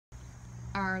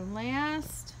our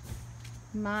last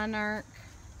monarch.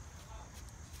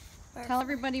 Tell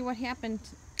everybody what happened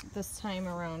this time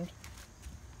around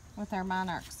with our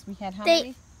monarchs. We had how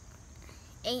many?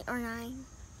 8 or 9.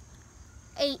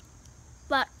 8,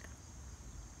 but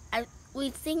we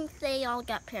think they all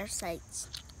got parasites.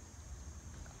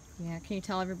 Yeah, can you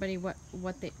tell everybody what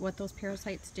those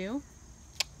parasites do?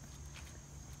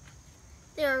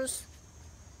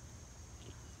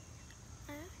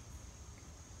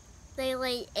 They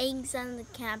lay eggs on the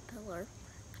caterpillar,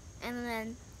 and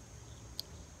then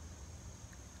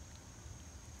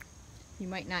you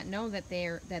might not know that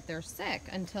they're sick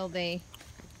until they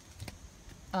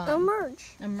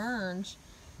emerge.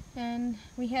 And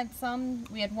we had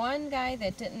one guy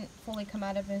that didn't fully come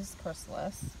out of his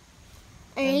chrysalis.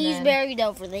 And he's buried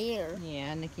over there.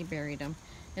 Yeah, Nikki buried him.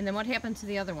 And then what happened to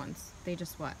the other ones? They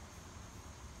just what?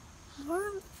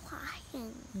 Weren't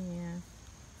flying. Yeah.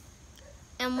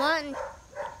 And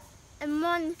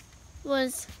one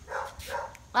was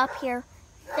up here,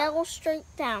 fell straight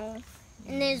down,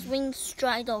 and his wings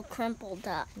dried all crumpled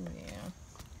up. Yeah.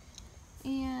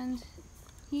 And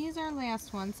he's our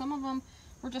last one. Some of them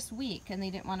were just weak and they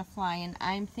didn't want to fly, and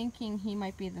I'm thinking he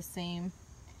might be the same.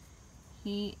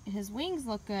 His wings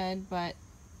look good, but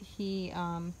he's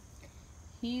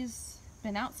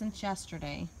been out since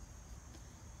yesterday,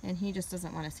 and he just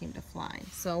doesn't want to seem to fly.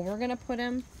 So we're gonna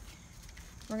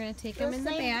take him in the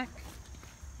back,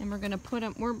 and we're gonna put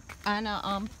him. We're on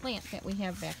a plant that we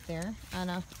have back there, on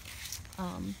a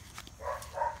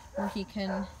where he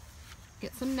can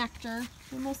get some nectar,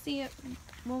 and we'll see it.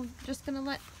 We're just gonna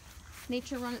let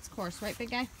nature run its course, right, big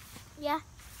guy? Yeah,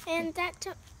 and that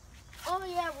took. Oh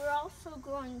yeah, we're also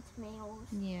growing tomatoes.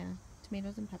 Yeah,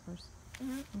 tomatoes and peppers.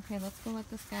 Mm-hmm. Okay, let's go let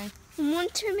this guy. One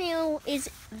tomato is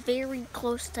very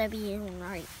close to being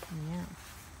ripe. Yeah.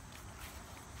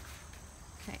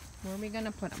 Okay, where are we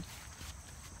gonna put him?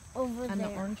 Over there. On the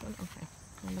orange one? Okay.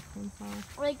 On the cornflower.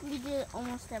 Like we did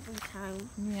almost every time.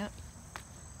 Yep.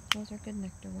 Those are good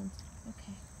nectar ones.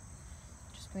 Okay.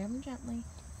 Just grab them gently.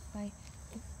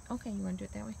 Okay, you want to do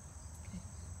it that way? Okay.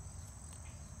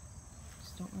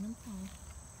 Just don't let them fall.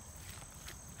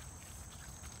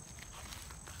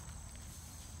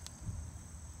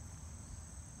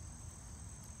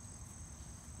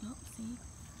 Oh, see?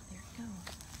 There it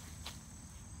goes.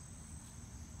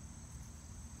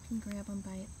 You can grab them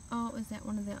by it. Oh, is that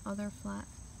one of the other flat?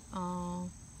 Oh.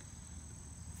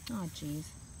 Oh,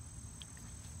 jeez.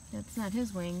 That's not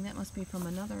his wing. That must be from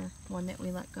another one that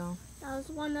we let go. That was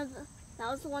the one that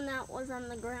was on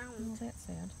the ground. Oh, that's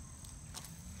sad.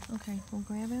 Okay, we'll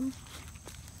grab him.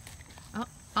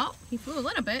 Oh, he flew a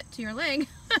little bit to your leg.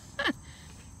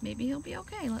 Maybe he'll be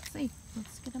okay. Let's see.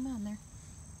 Let's get him on there.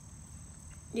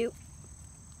 You.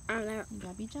 On there. You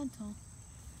gotta be gentle.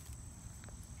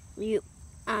 You.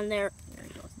 On there. There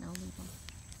he goes. Now leave him.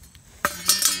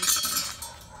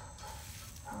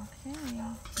 Okay. You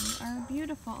are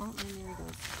beautiful. Oh, and there he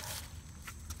goes.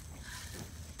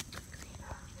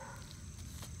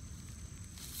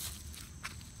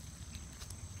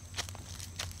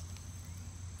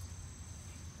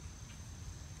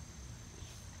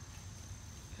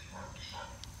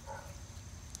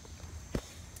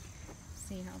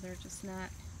 See how they're just not,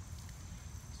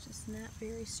 it's just not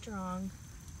very strong.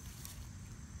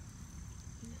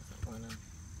 He doesn't want to,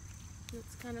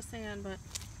 it's kind of sad, but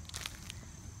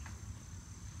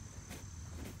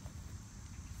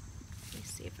let me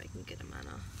see if I can get him on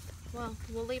a, well,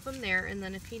 we'll leave him there, and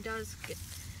then if he does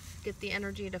get the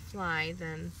energy to fly,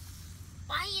 then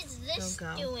why is this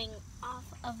doing off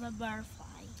of a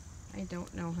butterfly? I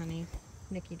don't know, honey.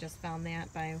 Nikki just found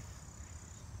that by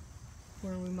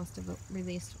where we must have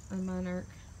released a monarch.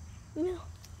 No.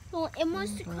 Well, it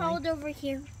must have crawled over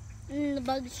here, and the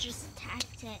bugs just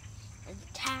attacked it, and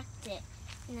attacked it,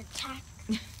 and attacked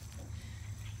it.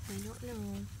 I don't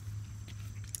know.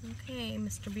 Okay,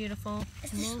 Mr. Beautiful.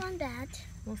 Is this one Dad?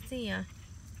 We'll see ya.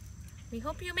 We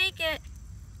hope you make it.